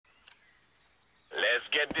Let's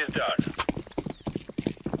get this done.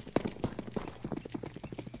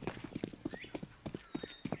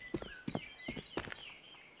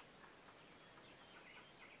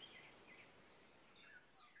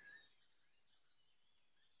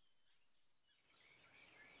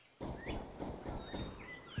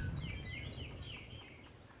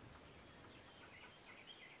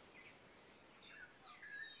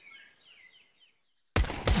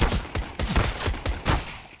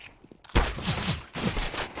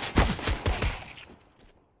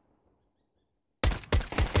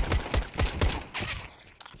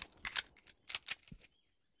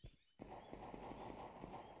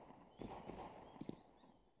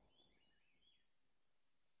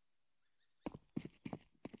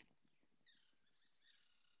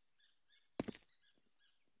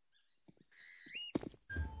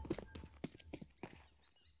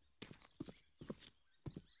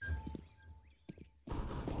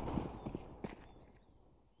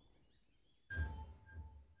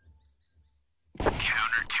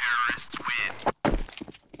 Counter-terrorists win.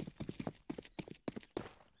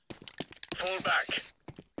 Fall back.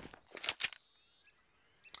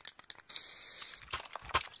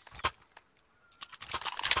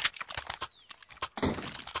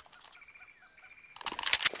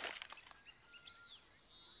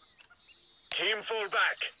 Team fall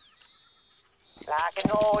back. Lock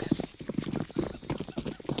and load.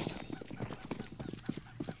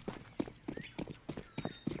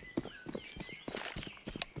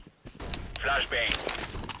 Flashbang.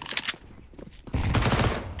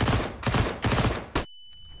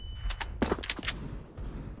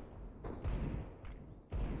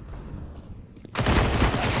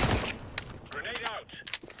 Grenade out.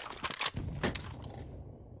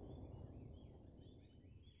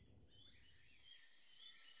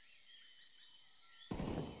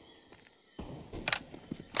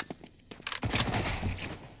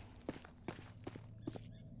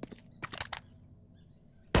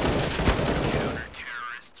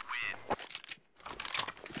 Counter-terrorists win.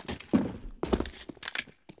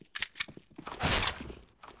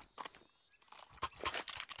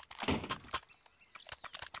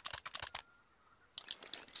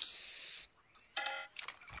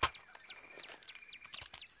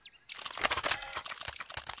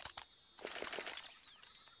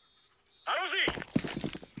 Allons-y.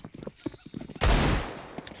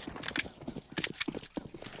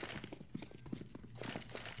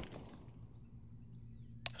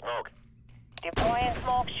 Smoke. Deploying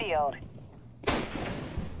smoke shield.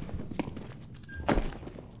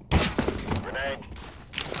 Grenade.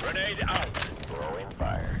 Grenade out. Throwing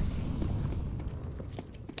fire.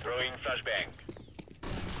 Throwing flashbang.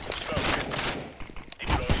 Smoke.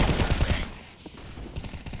 Deploying flashbang.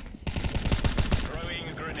 Throwing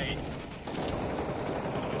a grenade.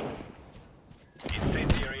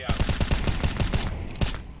 Incendiary out.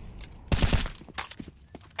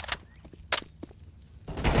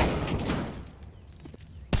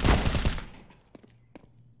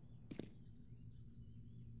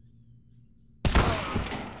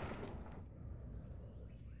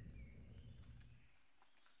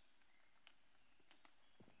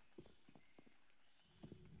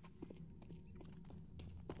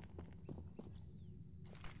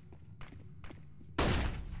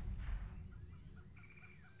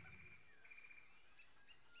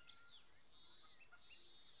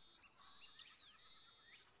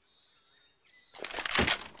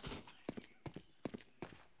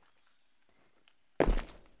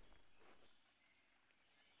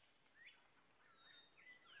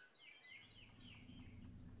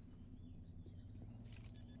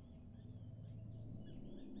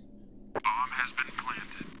 Bomb has been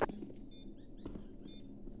planted.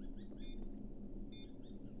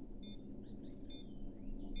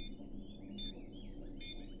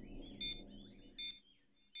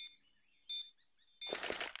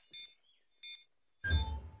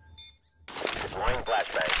 Deploying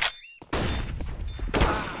flashbang.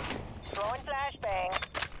 Throwing flashbang.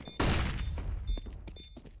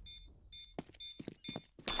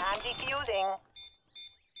 I'm defusing.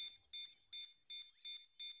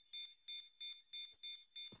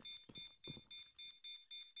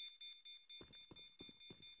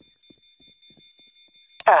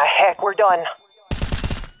 Ah, heck, we're done.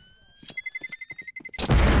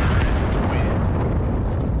 Terrorists win.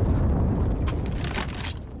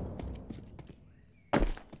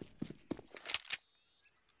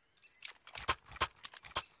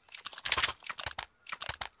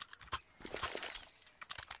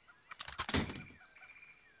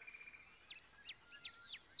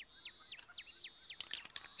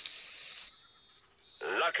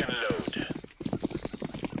 Lock and load.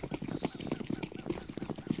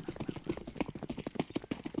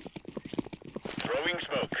 Throwing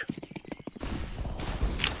smoke.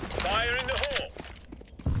 Fire in the hole.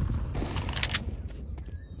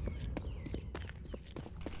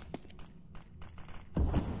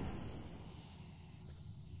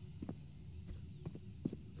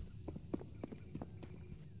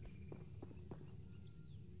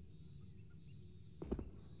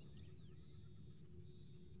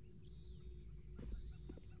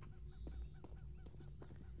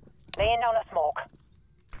 Laying down a smoke.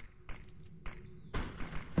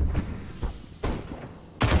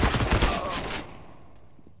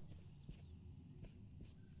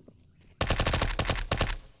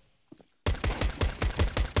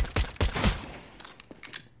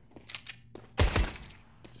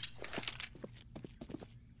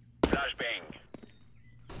 Flashbang.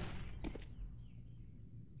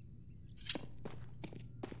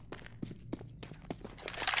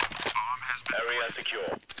 Bomb has been Area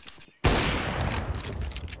secure.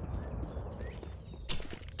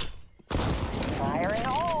 Fire in the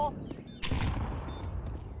hole.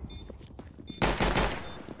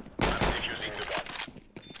 I'm defusing the bomb.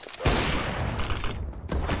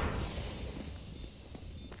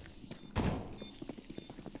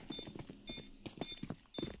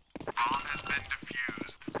 Bomb has been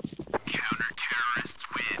defused. Counter-terrorists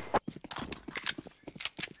win.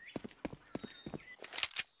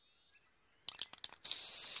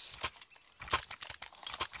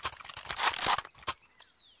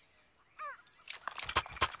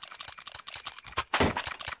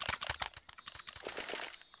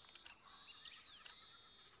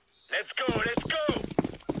 Let's go, let's go!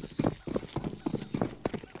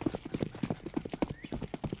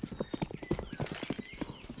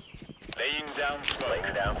 Laying down smoke.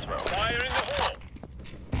 Laying down smoke. Fire in the hole!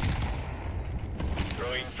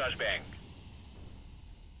 Throwing flashbang.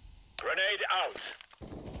 Grenade out!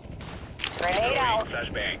 Grenade out.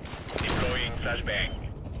 Flashbang. Deploying flashbang.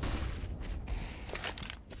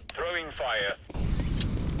 Throwing fire.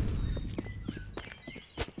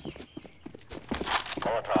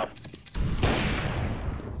 Molotov.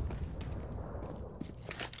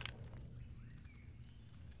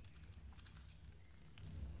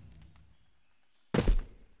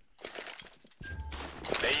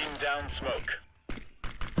 Laying down smoke.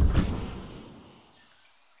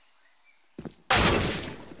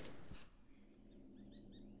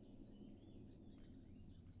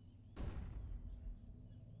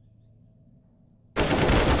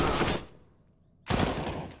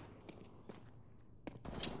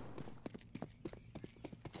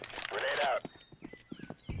 Grenade out.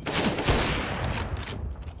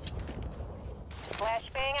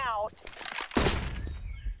 Flashbang out.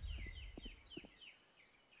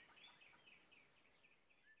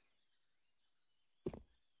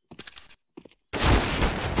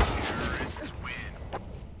 Terrorists win.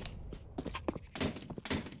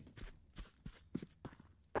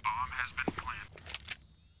 Bomb has been planted.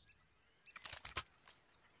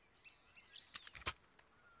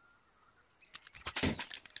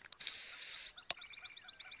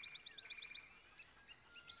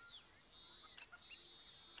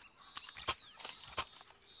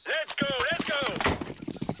 Let's go, let's go!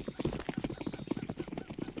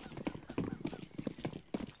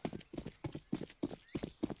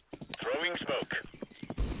 Throwing smoke.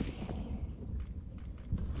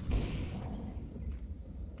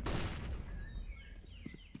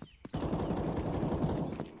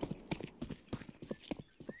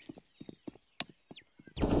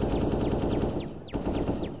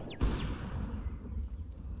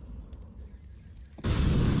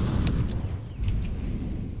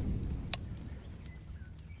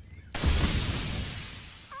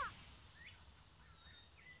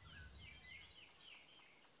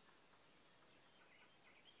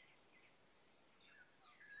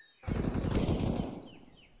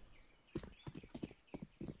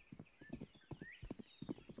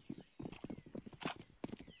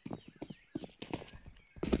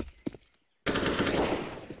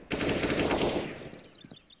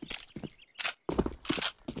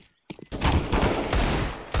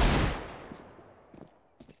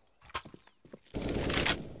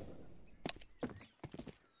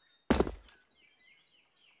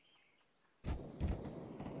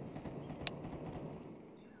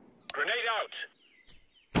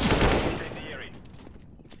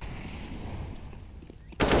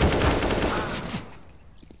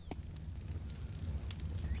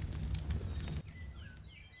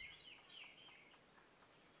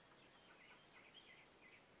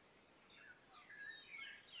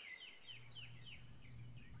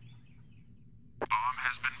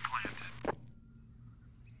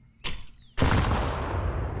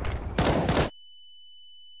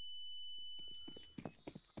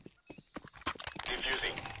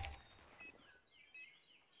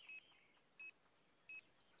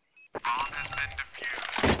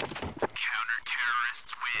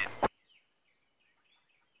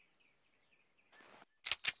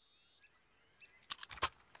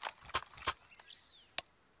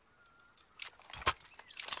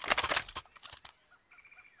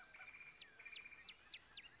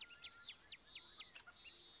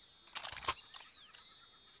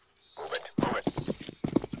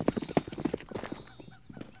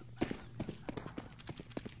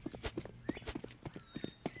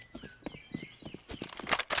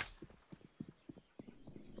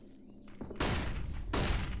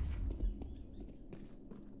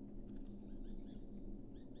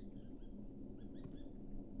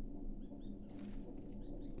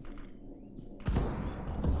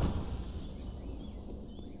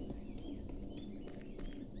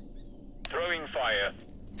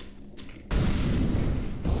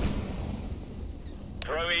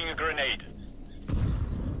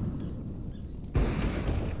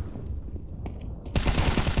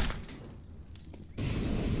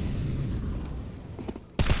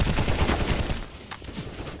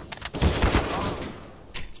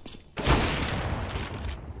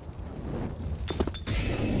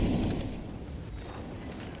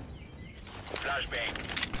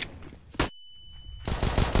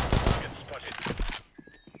 Target spotted.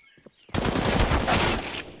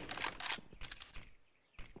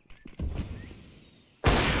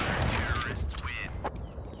 Terrorists win.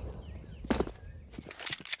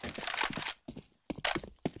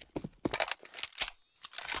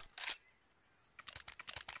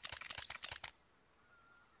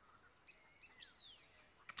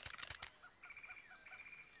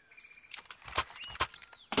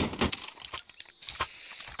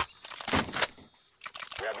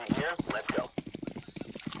 Grab your gear, let's go.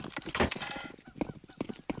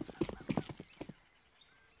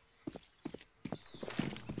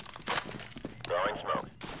 Throwing smoke.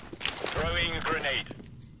 Throwing grenade.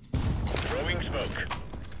 Throwing smoke.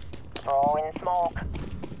 Throw in smoke.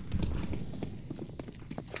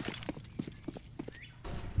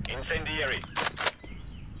 Incendiary.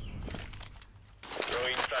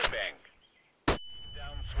 Throwing flashbang.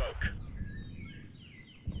 Down smoke.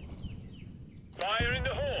 Fire in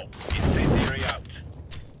the hole. Incendiary out.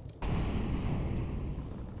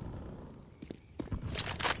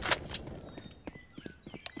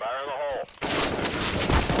 Fire in the hole.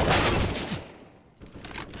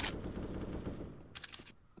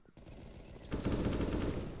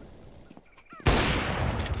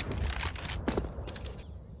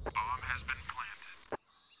 Bomb has been planted.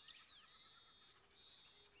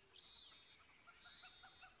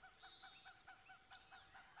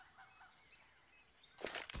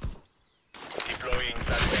 Deploying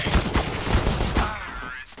flashbang.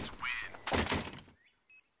 Terrorists win.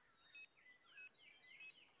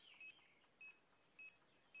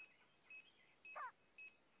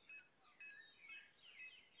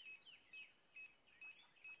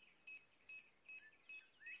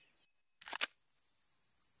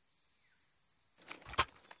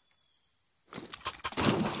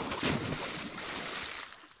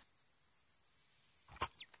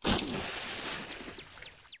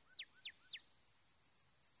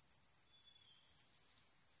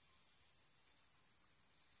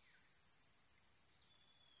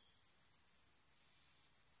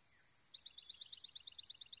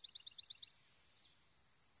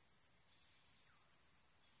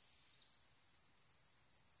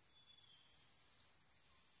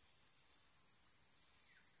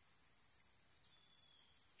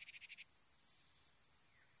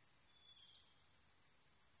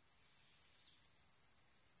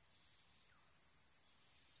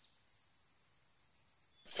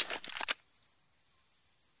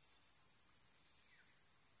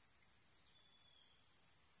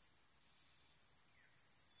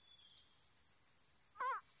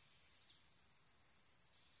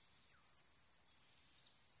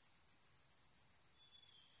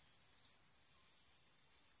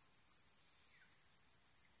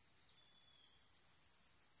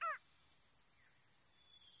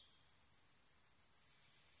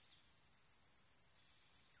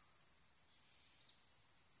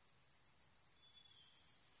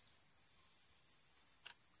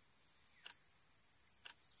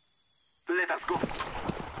 Let us go.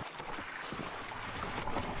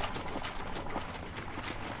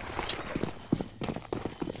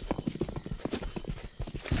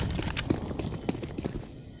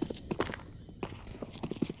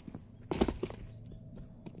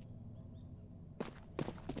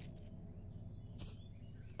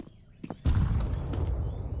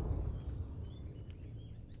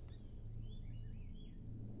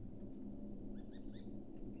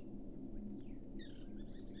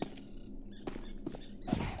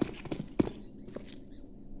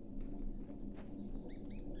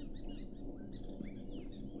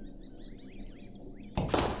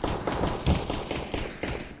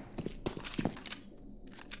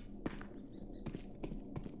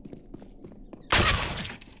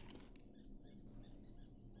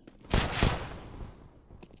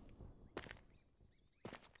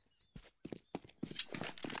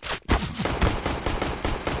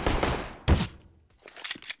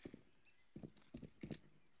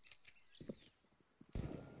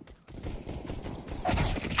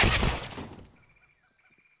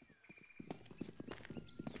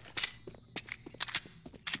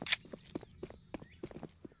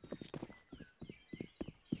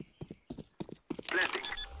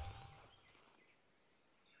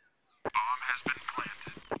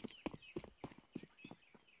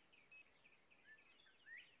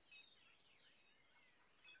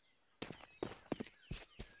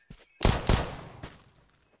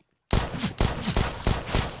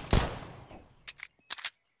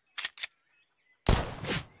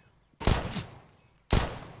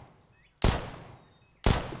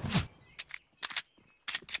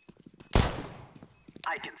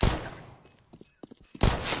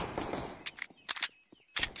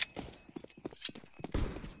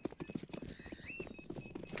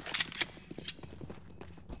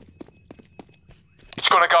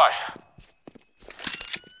 Gonna go.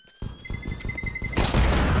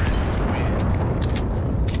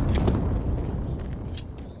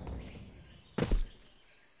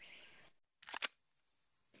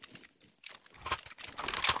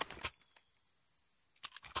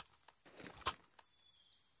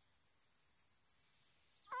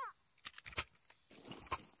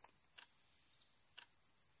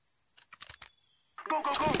 Go,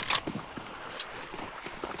 go, go!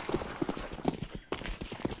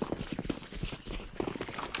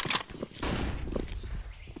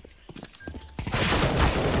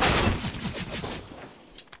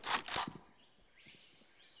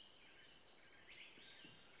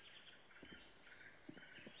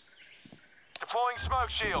 Deploying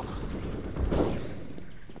smoke shield.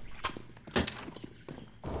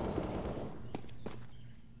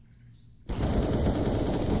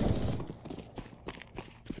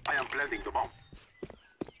 I am planting the bomb.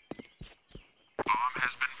 Bomb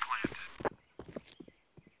has been planted.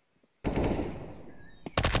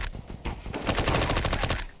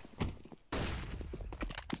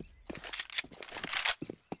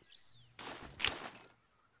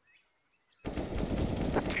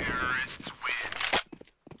 Terrorists win.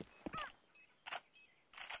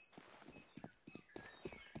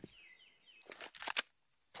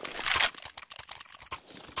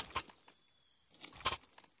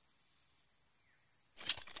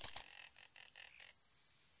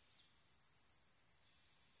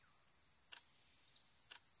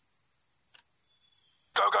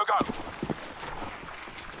 Go, go, go.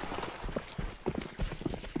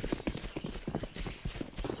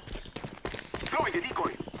 Throwing a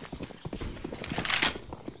decoy.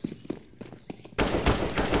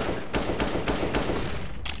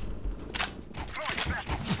 Throwing flash.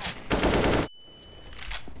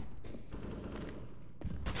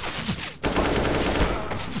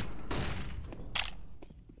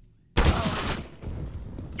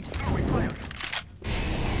 Throwing fire.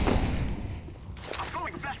 I'm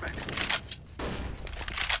throwing a flashbang.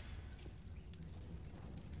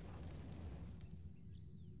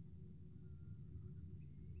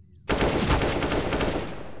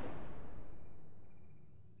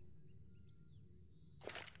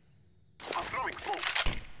 I'm throwing smoke.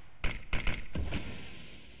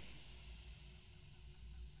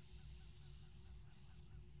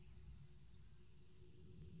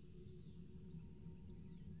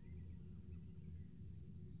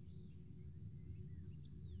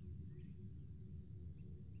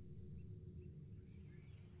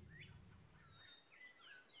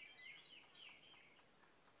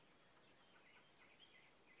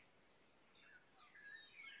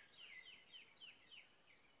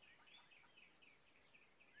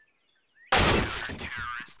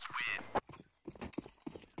 Terrorists win.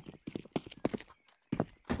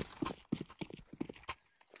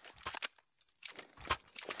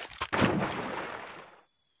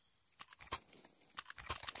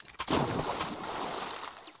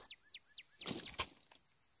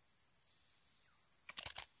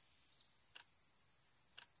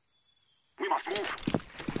 We must move.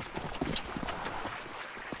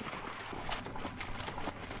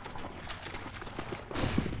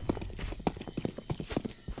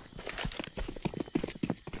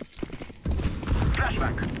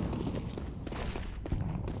 Flashback.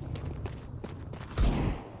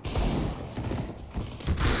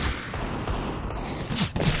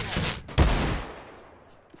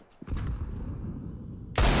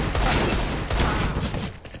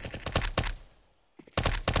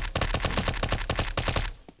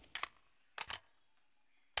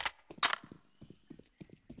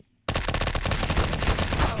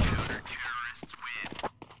 Terrorists win.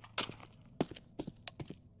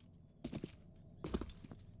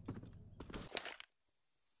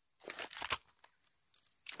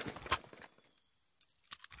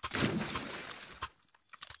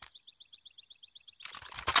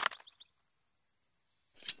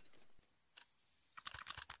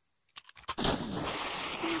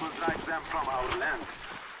 We will drive them from our lands.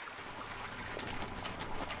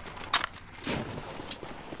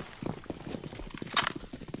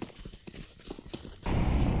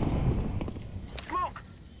 Smoke!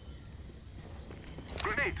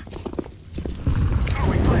 Grenade!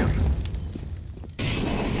 Throwing fire!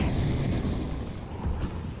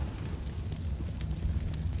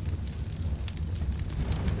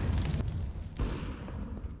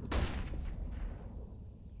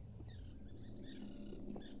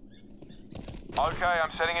 Okay,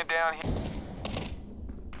 I'm setting it down here.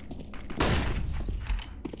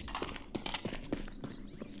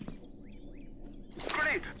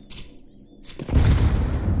 Grenade!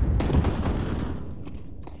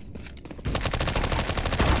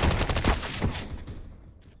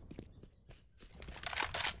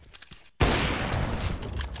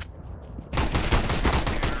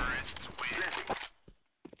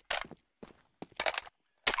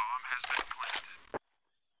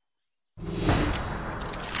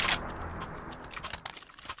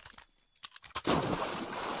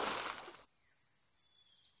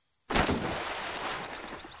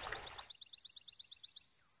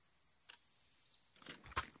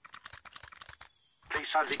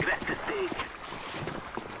 shall regret this day.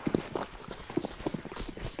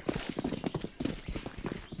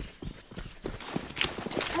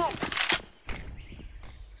 Smoke!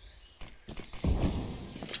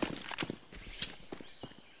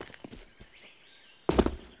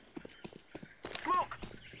 Smoke!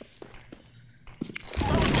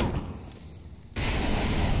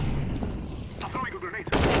 I'm throwing a grenade.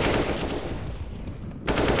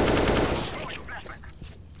 Throwing a flashbang.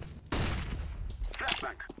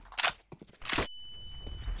 Flashbang.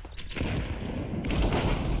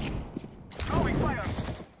 Throwing fire.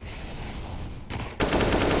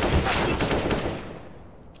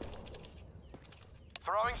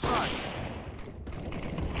 Throwing smoke.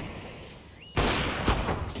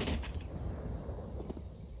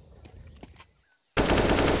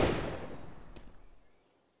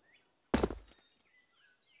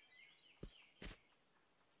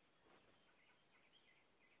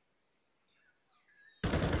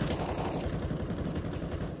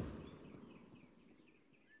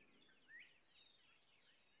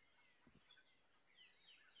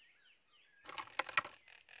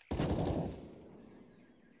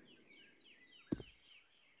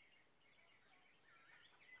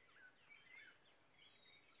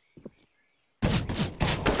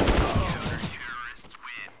 Terrorists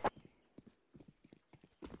win.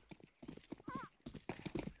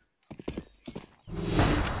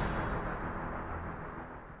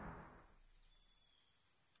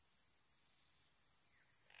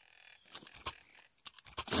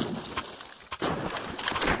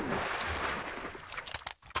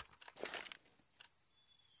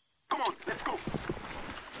 Come on, let's go.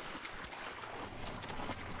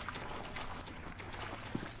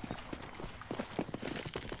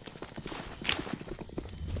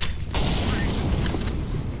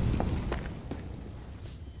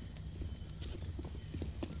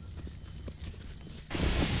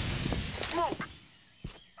 Smoke!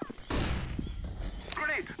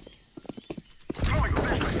 Grenade! Throwing a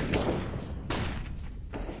flashbang.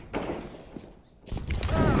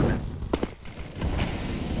 Burn!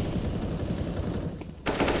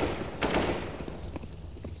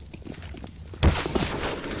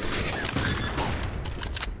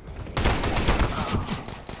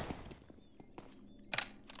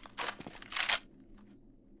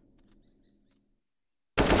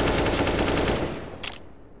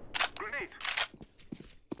 Grenade!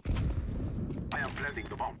 I am planting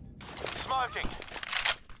the bomb. Smoking.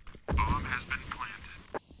 Bomb has been planted.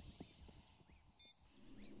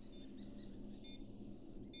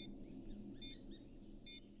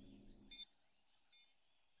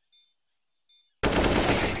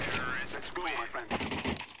 Let's go, my friend.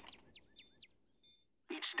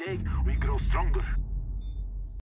 Each day we grow stronger.